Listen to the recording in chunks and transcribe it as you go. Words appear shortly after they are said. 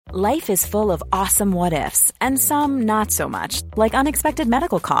Life is full of awesome what-ifs, and some not so much, like unexpected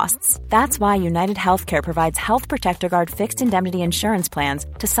medical costs. That's why United Healthcare provides Health Protector Guard fixed indemnity insurance plans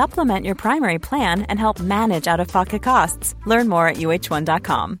to supplement your primary plan and help manage out-of-pocket costs. Learn more at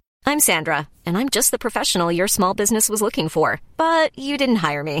uh1.com. I'm Sandra, and I'm just the professional your small business was looking for. But you didn't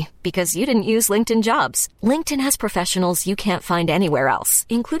hire me because you didn't use LinkedIn Jobs. LinkedIn has professionals you can't find anywhere else,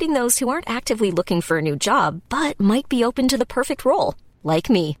 including those who aren't actively looking for a new job, but might be open to the perfect role, like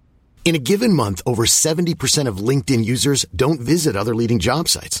me. In a given month, over 70% of LinkedIn users don't visit other leading job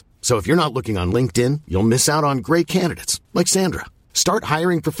sites. So if you're not looking on LinkedIn, you'll miss out on great candidates like Sandra. Start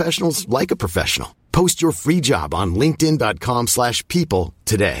hiring professionals like a professional. Post your free job on linkedin.com/people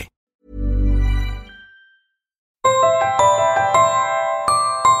today.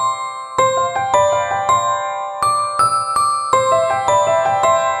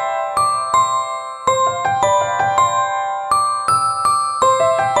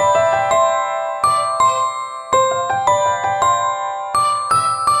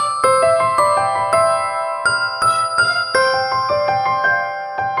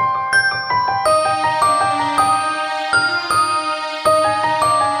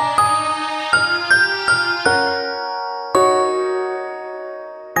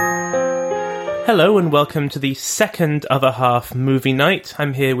 Hello and welcome to the second other half movie night.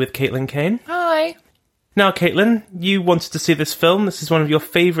 I'm here with Caitlin Kane. Hi. Now, Caitlin, you wanted to see this film. This is one of your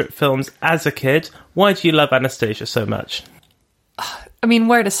favourite films as a kid. Why do you love Anastasia so much? I mean,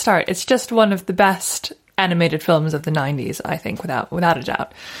 where to start? It's just one of the best animated films of the 90s, I think, without a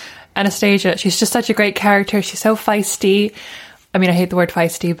doubt. Anastasia, she's just such a great character. She's so feisty. I mean, I hate the word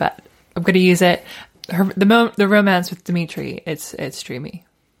feisty, but I'm going to use it. The romance with Dimitri, it's dreamy.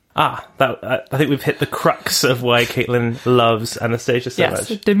 I think we've hit the crux of why Caitlin loves Anastasia so much.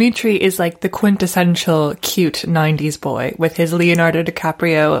 Yes, Dimitri is like the quintessential cute 90s boy with his Leonardo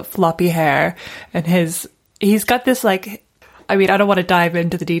DiCaprio floppy hair and he's got this like, I mean, I don't want to dive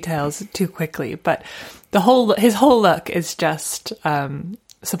into the details too quickly, but his whole look is just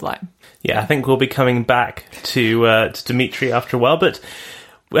sublime. Yeah, I think we'll be coming back to Dimitri after a while, but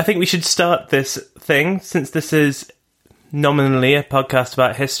I think we should start this thing, since this is nominally a podcast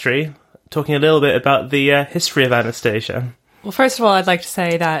about history, talking a little bit about the history of Anastasia. Well, first of all, I'd like to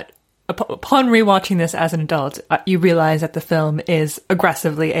say that upon rewatching this as an adult, you realise that the film is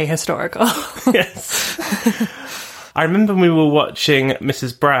aggressively ahistorical. Yes. I remember when we were watching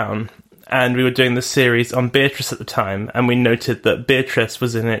Mrs. Brown, and we were doing the series on Beatrice at the time, and we noted that Beatrice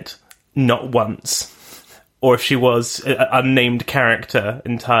was in it not once, or if she was, an unnamed character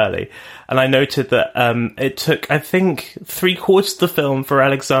entirely. And I noted that it took, I think, 3/4 of the film for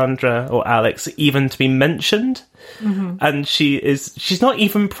Alexandra, or Alex, even to be mentioned. Mm-hmm. And she's not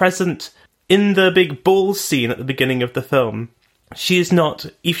even present in the big ball scene at the beginning of the film. She's not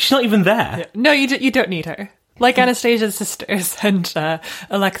even there. Yeah. No, you don't need her. Like Anastasia's sisters and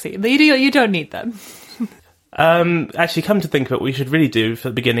Alexei. You don't need them. Actually, come to think of it, what we should really do for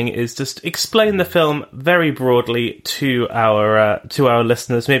the beginning is just explain the film very broadly to our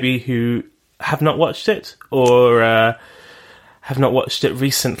listeners, maybe who have not watched it or have not watched it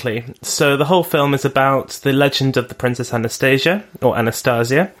recently. So the whole film is about the legend of the Princess Anastasia, or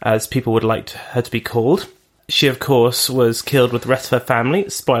Anastasia, as people would like her to be called. She, of course, was killed with the rest of her family.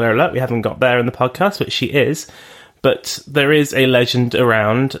 Spoiler alert, we haven't got there in the podcast, but she is. But there is a legend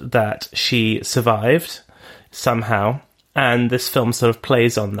around that she survived somehow, and this film sort of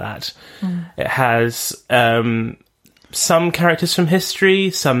plays on that. It has some characters from history,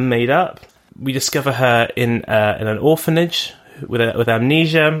 some made up. We discover her in an orphanage with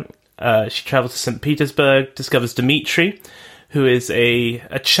amnesia. She travels to St. Petersburg, discovers Dimitri, who is a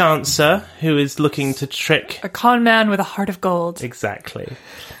chancer who is looking to trick... A con man with a heart of gold. Exactly.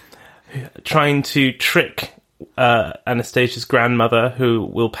 Trying to trick Anastasia's grandmother, who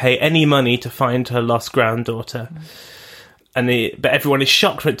will pay any money to find her lost granddaughter. But everyone is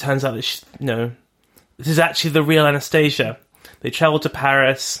shocked when it turns out that this is actually the real Anastasia. They travel to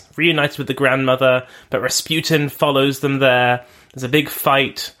Paris, reunited with the grandmother, but Rasputin follows them there. There's a big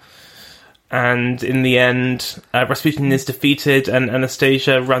fight, and in the end, Rasputin is defeated, and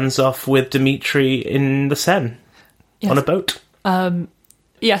Anastasia runs off with Dimitri in the Seine on a boat.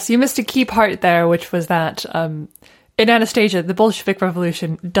 Yes, you missed a key part there, which was that in Anastasia, the Bolshevik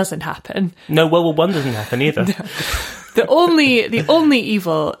Revolution doesn't happen. No, World War I doesn't happen either. No. The only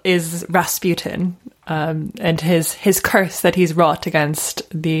evil is Rasputin and his curse that he's wrought against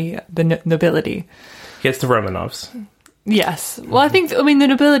the nobility. Against the Romanovs. Yes. Well, I mean, the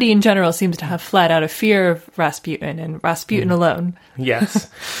nobility in general seems to have fled out of fear of Rasputin, and Rasputin alone. Yes.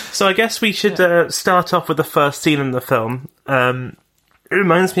 So I guess we should start off with the first scene in the film. It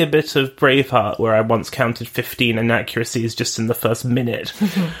reminds me a bit of Braveheart, where I once counted 15 inaccuracies just in the first minute.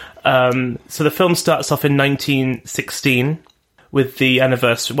 So the film starts off in 1916 with the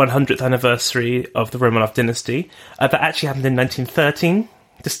 100th anniversary of the Romanov dynasty. That actually happened in 1913,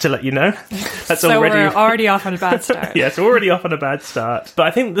 just to let you know. That's so we're already off on a bad start. Yeah, it's already off on a bad start. But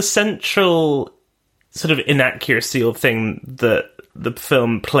I think the central sort of inaccuracy or thing that the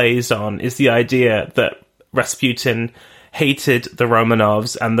film plays on is the idea that Rasputin hated the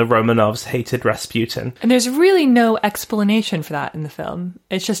Romanovs and the Romanovs hated Rasputin. And there's really no explanation for that in the film.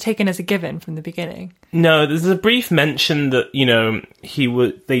 It's just taken as a given from the beginning. No, there's a brief mention that,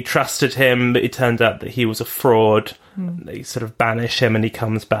 they trusted him, but it turned out that he was a fraud. They sort of banish him and he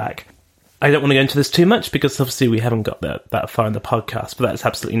comes back. I don't want to go into this too much because obviously we haven't got that far in the podcast, but that's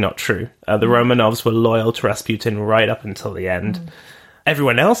absolutely not true. The Romanovs were loyal to Rasputin right up until the end.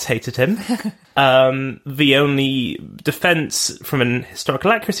 Everyone else hated him. The only defense from an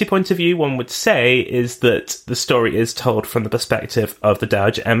historical accuracy point of view, one would say, is that the story is told from the perspective of the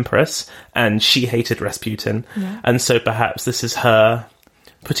Dowager Empress, and she hated Rasputin. Yeah. And so perhaps this is her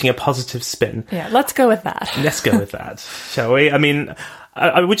putting a positive spin. Yeah, let's go with that. Let's go with that, shall we? I mean,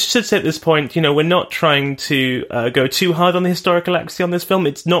 I should say at this point, we're not trying to go too hard on the historical accuracy on this film.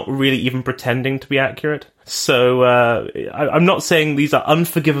 It's not really even pretending to be accurate. So I'm not saying these are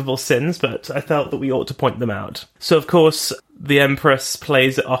unforgivable sins, but I felt that we ought to point them out. So, of course, the Empress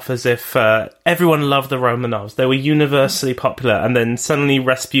plays it off as if everyone loved the Romanovs. They were universally popular, and then suddenly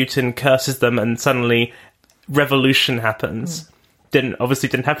Rasputin curses them, and suddenly revolution happens. Obviously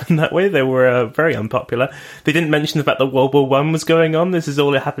didn't happen that way. They were very unpopular. They didn't mention the fact that World War I was going on. This is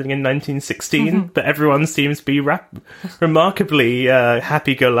all happening in 1916, but everyone seems to be remarkably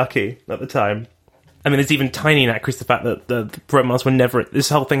happy-go-lucky at the time. I mean, there's even tiny inaccuracies, the fact that the Romanovs were never... This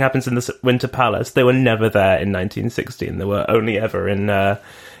whole thing happens in the Winter Palace. They were never there in 1916. They were only ever in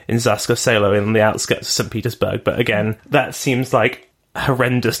Zasko Selo, in the outskirts of St. Petersburg. But again, that seems like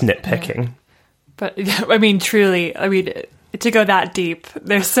horrendous nitpicking. Yeah. But, I mean, truly, to go that deep,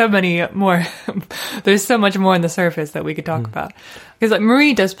 there's so many more. There's so much more on the surface that we could talk about. Because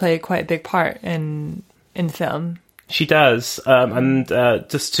Marie does play quite a big part in the film. She does, and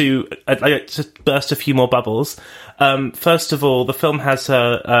just to burst a few more bubbles. First of all, the film has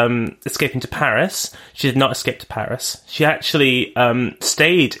her escaping to Paris. She did not escape to Paris. She actually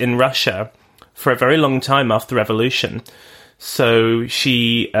stayed in Russia for a very long time after the revolution. So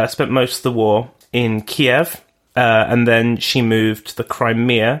she spent most of the war in Kiev. And then she moved to the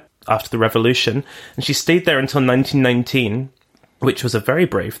Crimea after the revolution, and she stayed there until 1919, which was a very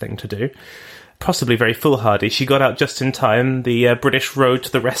brave thing to do, possibly very foolhardy. She got out just in time. The British rode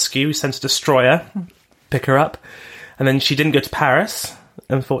to the rescue, sent a destroyer, pick her up, and then she didn't go to Paris,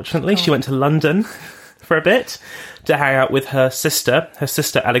 unfortunately. She went to London for a bit to hang out with her sister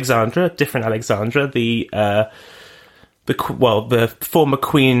Alexandra, different Alexandra, the former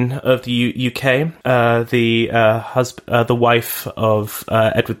queen of the UK, the wife of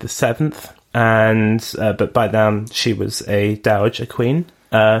Edward VII, and but by then she was a dowager queen.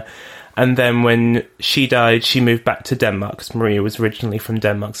 And then when she died, she moved back to Denmark, because Maria was originally from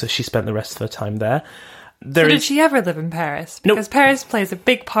Denmark, so she spent the rest of her time there. Did she ever live in Paris? Because Paris plays a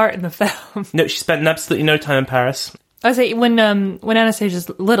big part in the film. No, she spent absolutely no time in Paris. I say when Anastasia's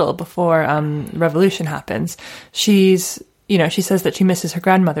little, before revolution happens, she says that she misses her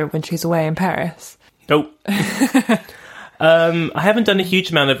grandmother when she's away in Paris. Nope. I haven't done a huge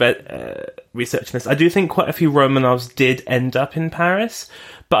amount of research on this. I do think quite a few Romanovs did end up in Paris,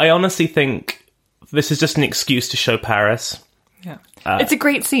 but I honestly think this is just an excuse to show Paris. Yeah. It's a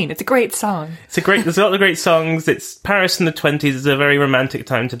great scene. It's a great song. There's a lot of great songs. It's Paris in the 20s. It's a very romantic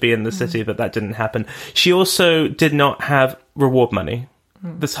time to be in the city, but that didn't happen. She also did not have reward money.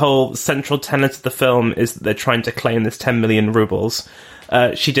 This whole central tenet of the film is that they're trying to claim this 10 million rubles.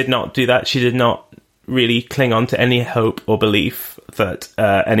 She did not do that. She did not really cling on to any hope or belief that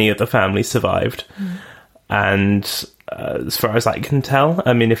any of the family survived. And as far as I can tell,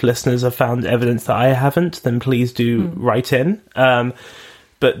 I mean, if listeners have found evidence that I haven't, then please do write in.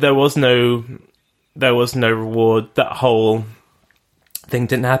 But there was no reward. That whole thing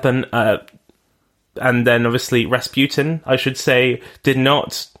didn't happen. And then, obviously, Rasputin, I should say, did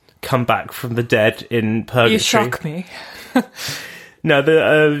not come back from the dead in purgatory. You shock me.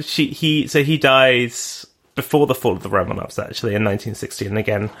 No, he dies before the fall of the Romanovs, actually, in 1916. And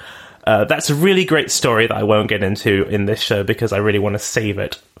again, that's a really great story that I won't get into in this show because I really want to save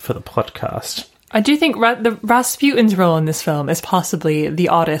it for the podcast. I do think the Rasputin's role in this film is possibly the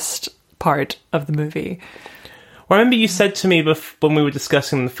oddest part of the movie. I remember you said to me when we were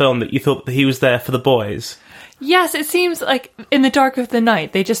discussing the film that you thought that he was there for the boys. Yes, it seems like in the dark of the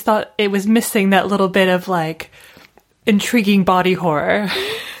night, they just thought it was missing that little bit of like intriguing body horror.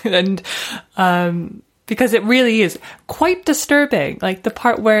 And because it really is quite disturbing. Like the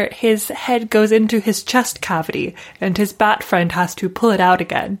part where his head goes into his chest cavity and his bat friend has to pull it out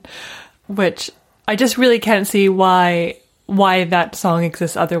again, which I just really can't see why that song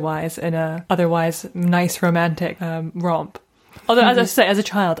exists otherwise in a otherwise nice romantic romp. Although, as I say, as a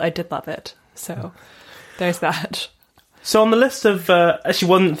child, I did love it. So there's that. So on the list of actually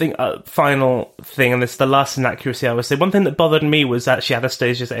one thing, final thing, and this is the last inaccuracy I would say. One thing that bothered me was actually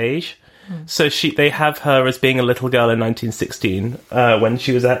Anastasia's age. So they have her as being a little girl in 1916 when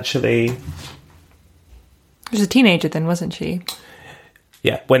she was actually... She was a teenager then, wasn't she?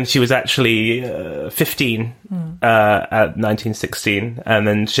 Yeah, when she was actually 15 at 1916, and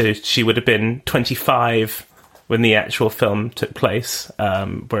then she would have been 25 when the actual film took place,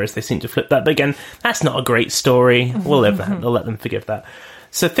 whereas they seem to flip that. But again, that's not a great story. We'll let them forgive that.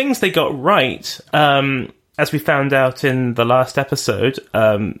 So things they got right, as we found out in the last episode,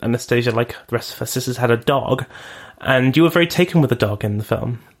 Anastasia, like the rest of her sisters, had a dog, and you were very taken with the dog in the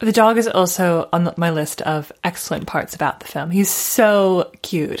film. The dog is also on my list of excellent parts about the film. He's so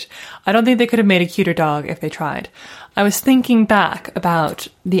cute. I don't think they could have made a cuter dog if they tried. I was thinking back about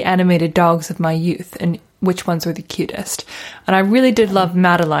the animated dogs of my youth and which ones were the cutest. And I really did love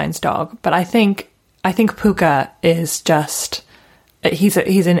Madeline's dog, but I think Puka is just... He's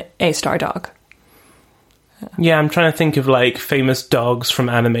an A-star dog. Yeah, I'm trying to think of like famous dogs from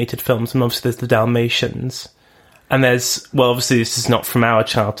animated films, and obviously there's the Dalmatians. And there's, well, obviously this is not from our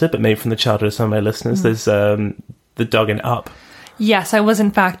childhood, but maybe from the childhood of some of my listeners. There's the dog in Up. Yes, I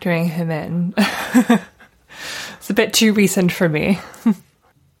wasn't factoring him in. It's a bit too recent for me.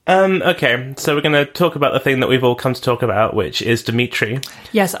 Okay, so we're going to talk about the thing that we've all come to talk about, which is Dimitri.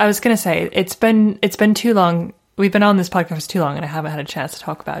 Yes, I was going to say, it's been too long. We've been on this podcast too long, and I haven't had a chance to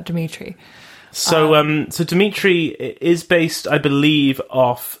talk about Dimitri. So, so Dimitri is based, I believe,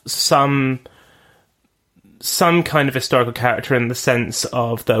 off some kind of historical character in the sense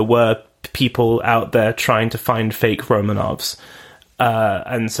of there were people out there trying to find fake Romanovs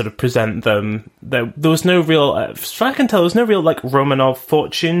and sort of present them. There was no real, as far as I can tell, there was no real like Romanov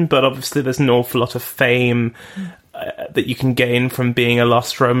fortune, but obviously there's an awful lot of fame that you can gain from being a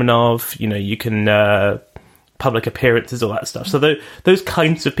lost Romanov. You know, you can public appearances, all that stuff. So those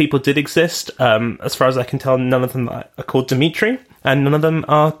kinds of people did exist. As far as I can tell, none of them are called Dimitri, and none of them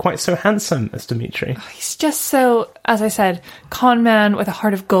are quite so handsome as Dimitri. He's just so, as I said, con man with a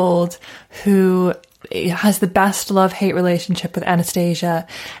heart of gold who has the best love-hate relationship with Anastasia,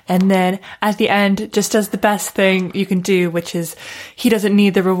 and then at the end just does the best thing you can do, which is he doesn't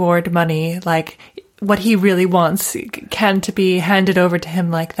need the reward money. Like, what he really wants can't be handed over to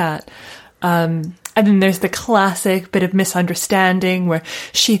him like that. And then there's the classic bit of misunderstanding where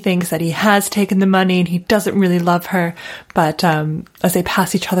she thinks that he has taken the money and he doesn't really love her, but as they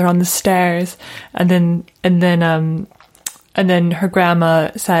pass each other on the stairs, and then her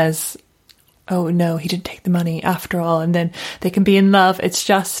grandma says, "Oh no, he didn't take the money after all," and then they can be in love. It's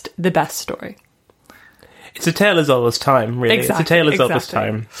just the best story. It's a tale as old as time, really. Exactly, it's a tale as old as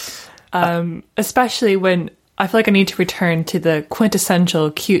time. Especially when I feel like I need to return to the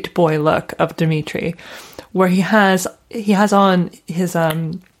quintessential cute boy look of Dimitri, where he has on his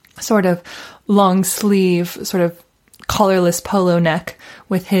sort of long sleeve, sort of collarless polo neck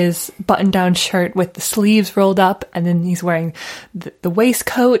with his button-down shirt with the sleeves rolled up, and then he's wearing the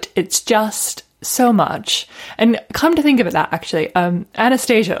waistcoat. It's just so much. And come to think of it, that actually,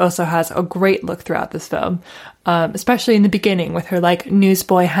 Anastasia also has a great look throughout this film, especially in the beginning with her like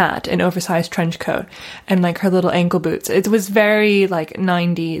newsboy hat and oversized trench coat and like her little ankle boots. It was very like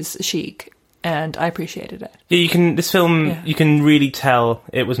 90s chic, and I appreciated it. Yeah, you can really tell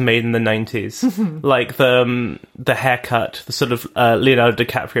it was made in the 90s. Like the haircut, the sort of Leonardo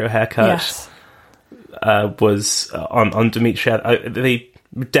DiCaprio haircut, yes, was on Dimitri. They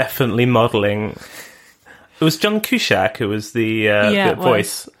were definitely modelling. It was John Cusack who was the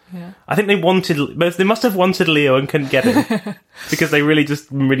voice. Yeah. I think they must have wanted Leo and couldn't get him because they really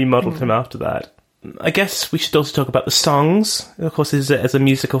modelled him after that. I guess we should also talk about the songs. Of course, as a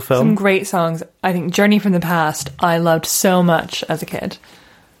musical film. Some great songs. I think Journey from the Past I loved so much as a kid.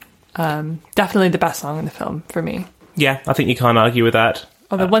 Definitely the best song in the film for me. Yeah, I think you can't argue with that.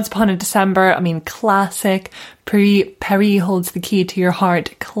 Although Once Upon a December, I mean, classic. Perry Holds the Key to Your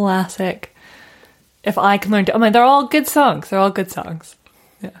Heart, classic. If I Can Learn to... they're all good songs. They're all good songs.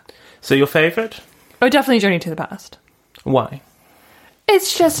 Yeah. So your favourite? Oh, definitely Journey to the Past. Why?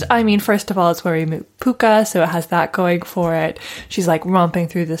 It's just, I mean, first of all, it's where we meet Puka, so it has that going for it. She's like romping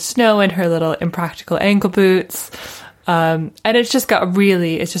through the snow in her little impractical ankle boots. And it's just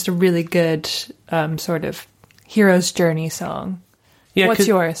it's just a really good sort of hero's journey song. Yeah, what's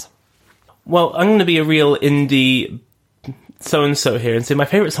yours? Well, I'm going to be a real indie so-and-so here and say my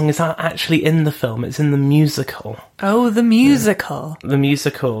favourite song is not actually in the film, it's in the musical. Oh, the musical. The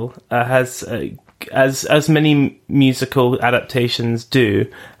musical has... as many musical adaptations do,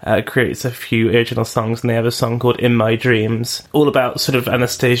 creates a few original songs, and they have a song called In My Dreams, all about sort of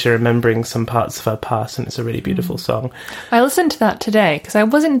Anastasia remembering some parts of her past, and it's a really beautiful song. I listened to that today, because I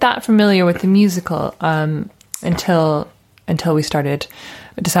wasn't that familiar with the musical until we decided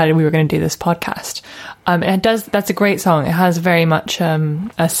we were going to do this podcast. And that's a great song. It has very much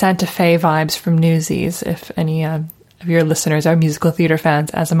a Santa Fe vibes from Newsies, if any of your listeners are musical theatre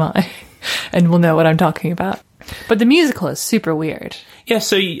fans, as am I. And we'll know what I'm talking about. But the musical is super weird. Yeah,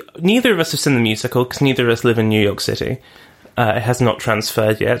 so neither of us have seen the musical, because neither of us live in New York City. It has not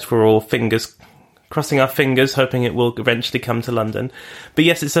transferred yet. We're all crossing our fingers, hoping it will eventually come to London. But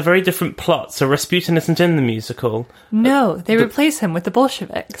yes, it's a very different plot. So Rasputin isn't in the musical. No, they replace him with the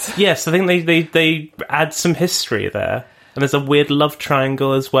Bolsheviks. Yes, I think they add some history there. And there's a weird love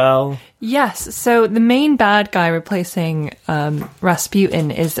triangle as well. Yes, so the main bad guy replacing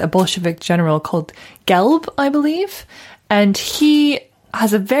Rasputin is a Bolshevik general called Gelb, I believe. And he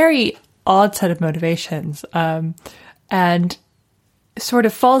has a very odd set of motivations and sort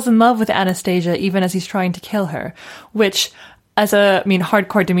of falls in love with Anastasia even as he's trying to kill her, which, as a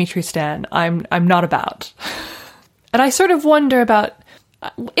hardcore Dmitri stan, I'm not about. And I sort of wonder about...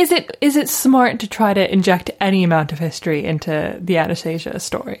 Is it smart to try to inject any amount of history into the Anastasia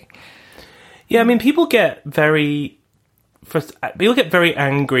story? Yeah, I mean, people get very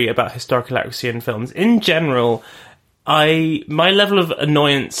angry about historical accuracy in films. In general, my level of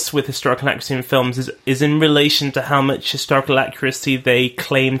annoyance with historical accuracy in films is in relation to how much historical accuracy they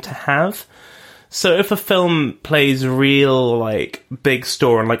claim to have. So if a film plays real, like, big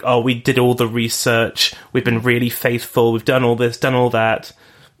story, and like, oh, we did all the research, we've been really faithful, we've done all this, done all that,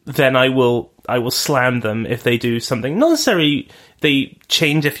 then I will slam them if they do something. Not necessarily they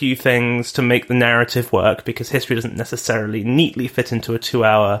change a few things to make the narrative work, because history doesn't necessarily neatly fit into a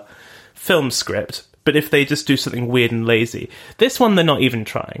 2-hour film script, but if they just do something weird and lazy. This one, they're not even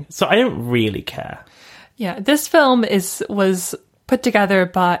trying, so I don't really care. Yeah, this film was put together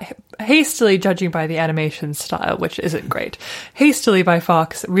hastily, judging by the animation style, which isn't great, hastily by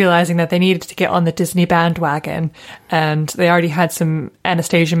Fox, realizing that they needed to get on the Disney bandwagon, and they already had some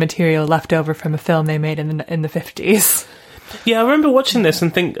Anastasia material left over from a film they made in the 50s. Yeah, I remember watching this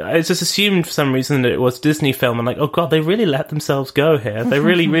and I just assumed for some reason that it was a Disney film. I'm like, oh god, they really let themselves go here. They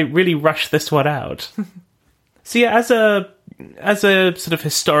really, really rushed this one out. So yeah, as a sort of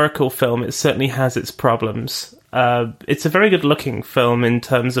historical film, it certainly has its problems. It's a very good looking film in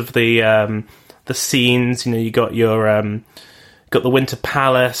terms of the scenes. You know, you got got the Winter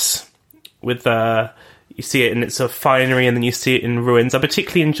Palace with you see it in its sort of finery, and then you see it in ruins. I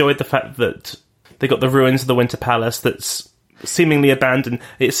particularly enjoyed the fact that they got the ruins of the Winter Palace that's seemingly abandoned.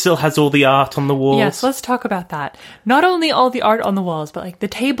 It still has all the art on the walls. Yes, let's talk about that. Not only all the art on the walls, but like the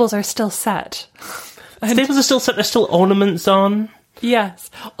tables are still set. The tables are still set. There's still ornaments on.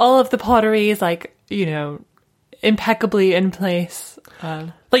 Yes, all of the pottery is impeccably in place.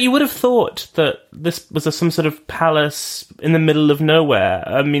 Like, you would have thought that this was some sort of palace in the middle of nowhere.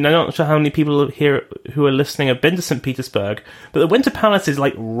 I mean, I'm not sure how many people here who are listening have been to St. Petersburg, but the Winter Palace is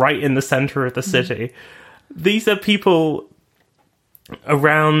like right in the center of the city. These are people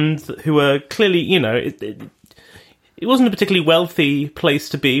around who are clearly, it wasn't a particularly wealthy place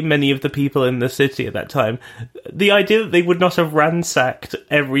to be, many of the people in the city at that time. The idea that they would not have ransacked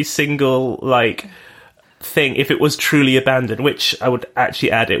every single, thing if it was truly abandoned, which I would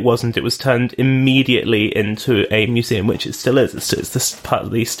actually add it wasn't. It was turned immediately into a museum, which it still is. It's this part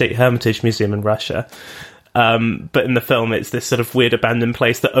of the State Hermitage Museum in Russia. But in the film, it's this sort of weird abandoned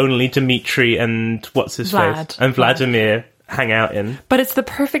place that only Dmitri and face? And Vladimir hang out in. But it's the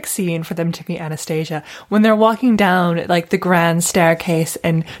perfect scene for them to meet Anastasia. When they're walking down the grand staircase,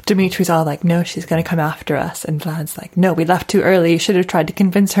 and Dimitri's all like, no, she's going to come after us. And Vlad's like, no, we left too early. You should have tried to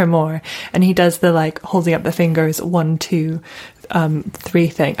convince her more. And he does the holding up the fingers, 1, 2, 3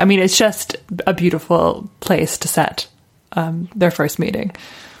 thing. I mean, it's just a beautiful place to set their first meeting.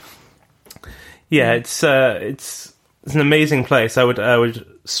 Yeah, it's an amazing place. I would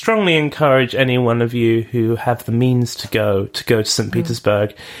strongly encourage any one of you who have the means to go to St.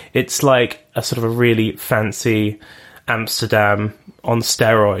 Petersburg. It's like a sort of a really fancy Amsterdam on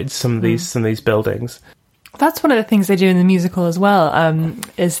steroids. Some of these buildings. That's one of the things they do in the musical as well,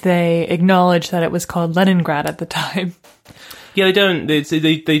 is they acknowledge that it was called Leningrad at the time. Yeah, they don't. They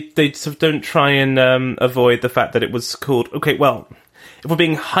sort of don't try and avoid the fact that it was called. Okay, well, if we're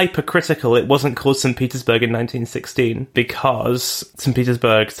being hypercritical, it wasn't called St. Petersburg in 1916 because St.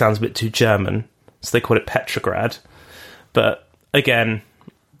 Petersburg sounds a bit too German, so they called it Petrograd. But again,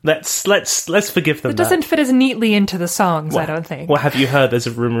 let's forgive them. It doesn't fit as neatly into the songs, I don't think. Well, have you heard? There's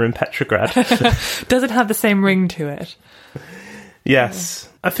a rumor in Petrograd. Doesn't have the same ring to it. Yes,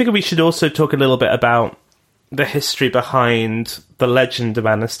 I figure we should also talk a little bit about the history behind the legend of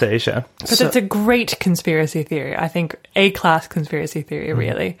Anastasia. Because it's a great conspiracy theory. I think A-class conspiracy theory,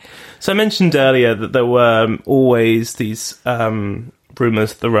 really. So I mentioned earlier that there were always these rumours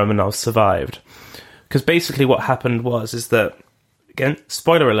that the Romanovs survived. Because basically what happened is that, again,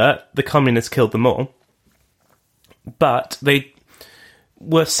 spoiler alert, the communists killed them all. But they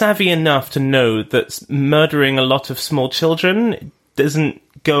were savvy enough to know that murdering a lot of small children doesn't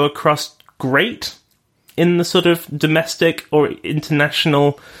go across great in the sort of domestic or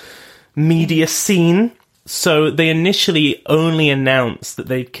international media scene. So they initially only announced that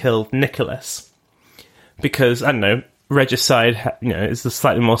they'd killed Nicholas. Because, I don't know, regicide, is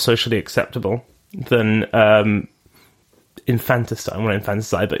slightly more socially acceptable than infanticide. Well, not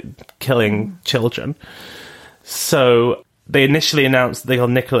infanticide, but killing children. So they initially announced that they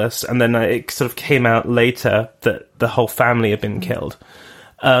killed Nicholas, and then it sort of came out later that the whole family had been killed.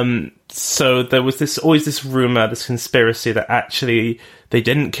 So there was always this rumor, this conspiracy that actually they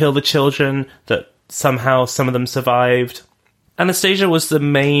didn't kill the children, that somehow some of them survived. Anastasia was the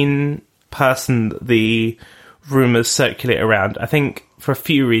main person that the rumors circulate around, I think, for a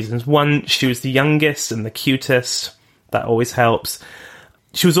few reasons. One, she was the youngest and the cutest. That always helps.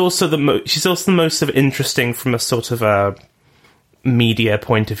 She was also she's also the most sort of interesting from a sort of a media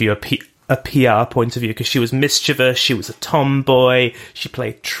point of view, a PR point of view, because she was mischievous, she was a tomboy, she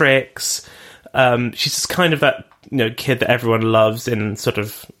played tricks. She's just kind of that kid that everyone loves in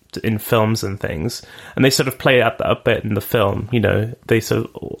films and things, and they sort of play out that a bit in the film. They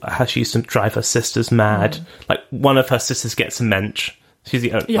sort of how she used to drive her sisters mad. Like one of her sisters gets a mensch. She's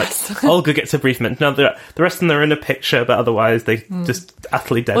the only, yes. Olga gets a brief mensch. Now the rest of them are in a picture, but otherwise they just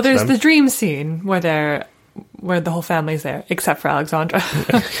utterly dead. Well, there's to them. the dream scene where the whole family's there, except for Alexandra.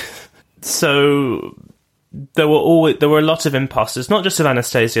 So there were a lot of imposters, not just of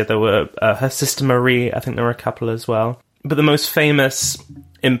Anastasia. There were her sister Marie. I think there were a couple as well. But the most famous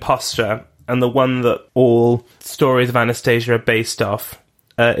imposter, and the one that all stories of Anastasia are based off,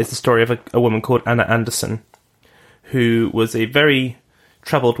 is the story of a woman called Anna Anderson, who was a very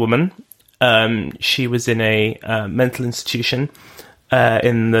troubled woman. She was in a mental institution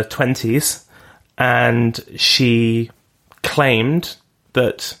in the 1920s, and she claimed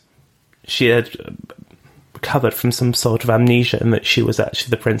that she had recovered from some sort of amnesia and that she was actually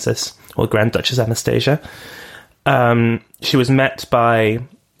the princess or Grand Duchess Anastasia. She was met by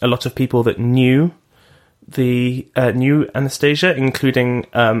a lot of people that knew Anastasia, including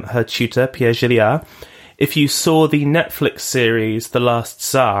her tutor, Pierre Gilliard. If you saw the Netflix series The Last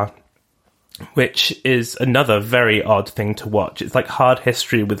Tsar, which is another very odd thing to watch, it's like hard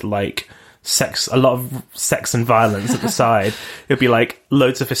history with a lot of sex and violence at the side. It'd be like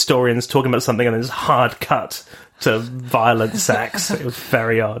loads of historians talking about something and then just hard cut to violent sex. It was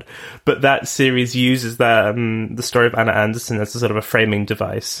very odd. But that series uses the story of Anna Anderson as a sort of a framing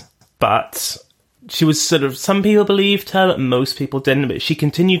device. But she was some people believed her, but most people didn't. But she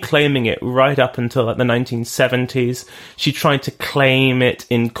continued claiming it right up until the 1970s. She tried to claim it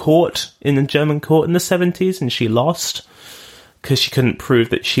in the German court in the 70s, and she lost because she couldn't prove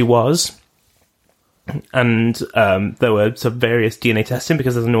that she was. And there were some various DNA testing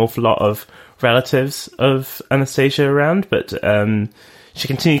because there's an awful lot of relatives of Anastasia around, but she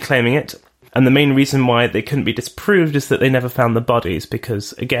continued claiming it. And the main reason why they couldn't be disproved is that they never found the bodies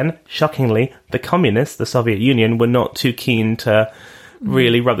because, again, shockingly, the communists, the Soviet Union, were not too keen to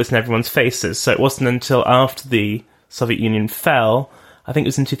really rub this in everyone's faces. So it wasn't until after the Soviet Union fell, I think it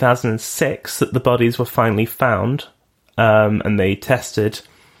was in 2006, that the bodies were finally found, and they tested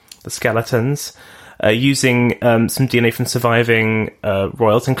the skeletons using some DNA from surviving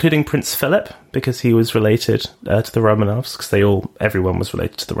royals, including Prince Philip, because he was related to the Romanovs, because everyone was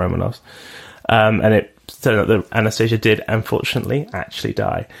related to the Romanovs. And it turned out that Anastasia did, unfortunately, actually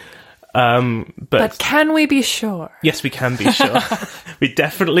die. But can we be sure? Yes, we can be sure. We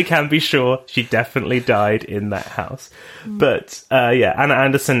definitely can be sure she definitely died in that house. But Anna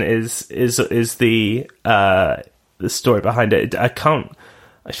Anderson is the story behind it.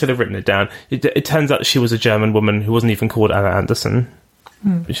 I should have written it down. It turns out she was a German woman who wasn't even called Anna Anderson.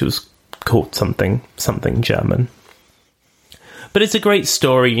 She was called something German. But it's a great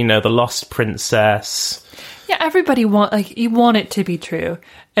story, you know, the lost princess. Yeah, everybody you want it to be true.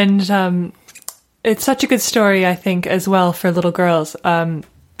 And it's such a good story, I think, as well for little girls. I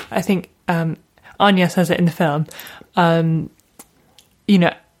think Anya says it in the film. You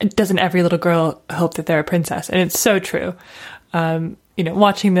know, doesn't every little girl hope that they're a princess? And it's so true. You know,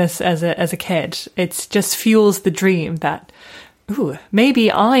 watching this as a kid, it just fuels the dream that, ooh, maybe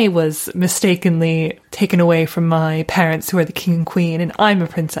I was mistakenly taken away from my parents who are the king and queen, and I'm a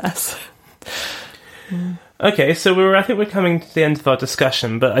princess. Okay, so I think we're coming to the end of our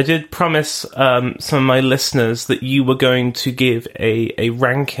discussion, but I did promise some of my listeners that you were going to give a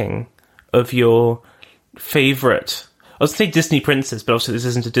ranking of your favourite, I was going to say Disney princess, but obviously this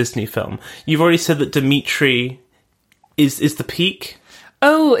isn't a Disney film. You've already said that Dimitri is the peak.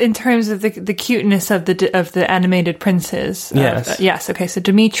 Oh, in terms of the cuteness of the animated princes. Yes. Yes, okay, so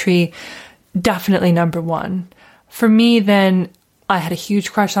Dimitri, definitely number one. For me, then, I had a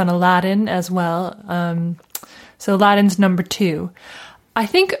huge crush on Aladdin as well. So Aladdin's number two. I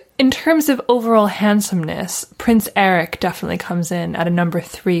think in terms of overall handsomeness, Prince Eric definitely comes in at a number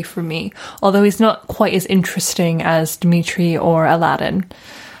three for me, although he's not quite as interesting as Dimitri or Aladdin.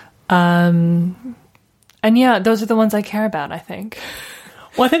 And yeah, those are the ones I care about, I think.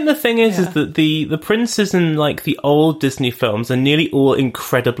 Well, I think the thing is that the princes in like the old Disney films are nearly all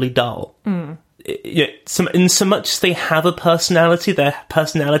incredibly dull. In so much as they have a personality, their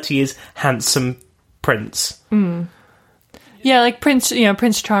personality is handsome prince. Yeah, like Prince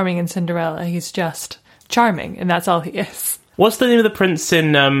Charming in Cinderella. He's just charming, and that's all he is. What's the name of the prince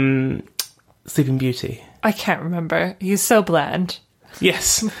in Sleeping Beauty? I can't remember. He's so bland.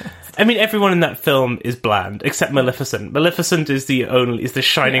 Yes. I mean, everyone in that film is bland, except Maleficent. Maleficent is the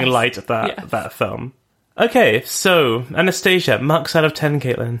shining light of that film. Okay, so, Anastasia, marks out of 10,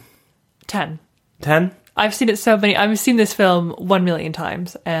 Caitlin. 10. 10? I've seen this film 1 million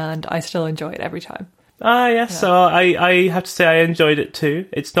times, and I still enjoy it every time. Yes, yeah. So I have to say I enjoyed it too.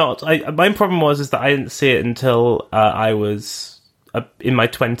 It's not... my problem is that I didn't see it until I was in my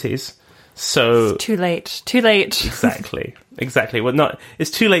 20s. So it's too late. Exactly. Well,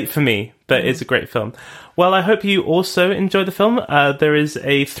 it's too late for me, but it's a great film. Well, I hope you also enjoy the film. There is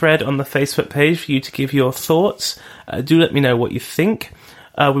a thread on the Facebook page for you to give your thoughts. Do let me know what you think.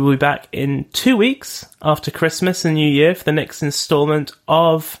 We will be back in 2 weeks after Christmas and New Year for the next installment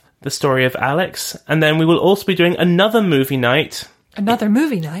of The Story of Alex. And then we will also be doing another movie night. Another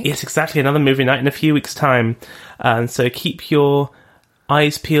movie night? Yes, exactly. Another movie night in a few weeks' time. So keep your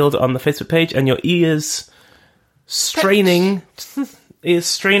eyes peeled on the Facebook page and your ears straining to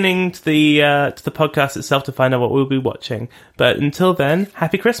the podcast itself to find out what we'll be watching. But until then,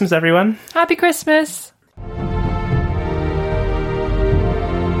 happy Christmas, everyone. Happy Christmas.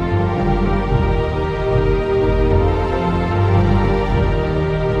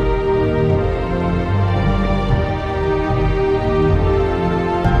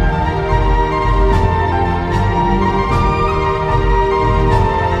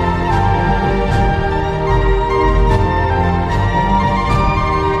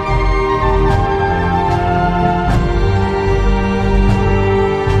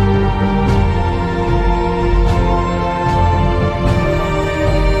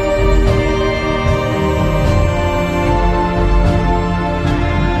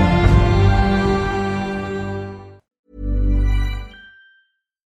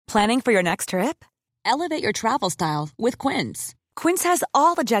 Planning for your next trip? Elevate your travel style with Quince. Quince has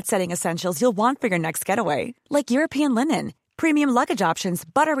all the jet-setting essentials you'll want for your next getaway, like European linen, premium luggage options,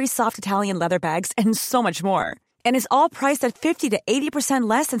 buttery soft Italian leather bags, and so much more. And is all priced at 50 to 80%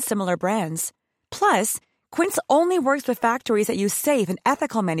 less than similar brands. Plus, Quince only works with factories that use safe and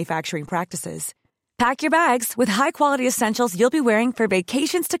ethical manufacturing practices. Pack your bags with high-quality essentials you'll be wearing for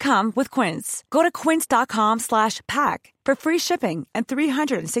vacations to come with Quince. Go to quince.com/pack for free shipping and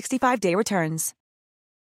 365-day returns.